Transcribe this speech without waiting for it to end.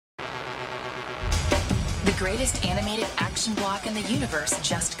greatest animated action block in the universe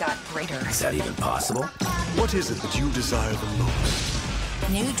just got greater. Is that even possible? What is it that you desire the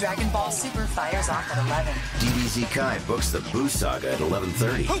most? New Dragon Ball Super fires off at 11. DBZ Kai books the Boo Saga at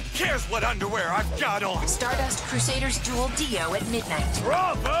 11:30. Who cares what underwear I've got on? Stardust Crusaders Duel Dio at midnight.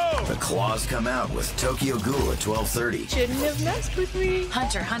 Bravo! The Claws come out with Tokyo Ghoul at 12:30. Shouldn't have messed with me.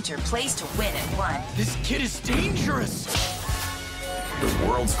 Hunter x Hunter plays to win at 1. This kid is dangerous. The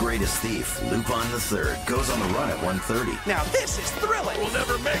World's Greatest Thief, Lupin III, goes on the run at 1:30. Now this is thrilling. We'll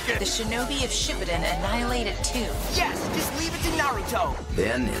never make The it. Shinobi of Shippuden annihilate at 2. Yes, just leave it to Naruto.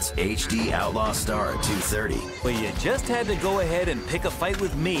 Then it's HD Outlaw Star at 2:30. Well, you just had to go ahead and pick a fight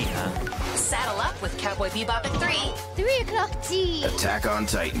with me, huh? Saddle up with Cowboy Bebop at 3. 3 o'clock tea. Attack on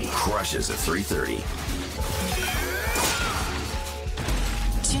Titan crushes at 3:30.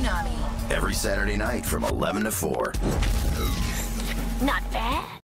 Toonami. Every Saturday night from 11 to 4. Not bad.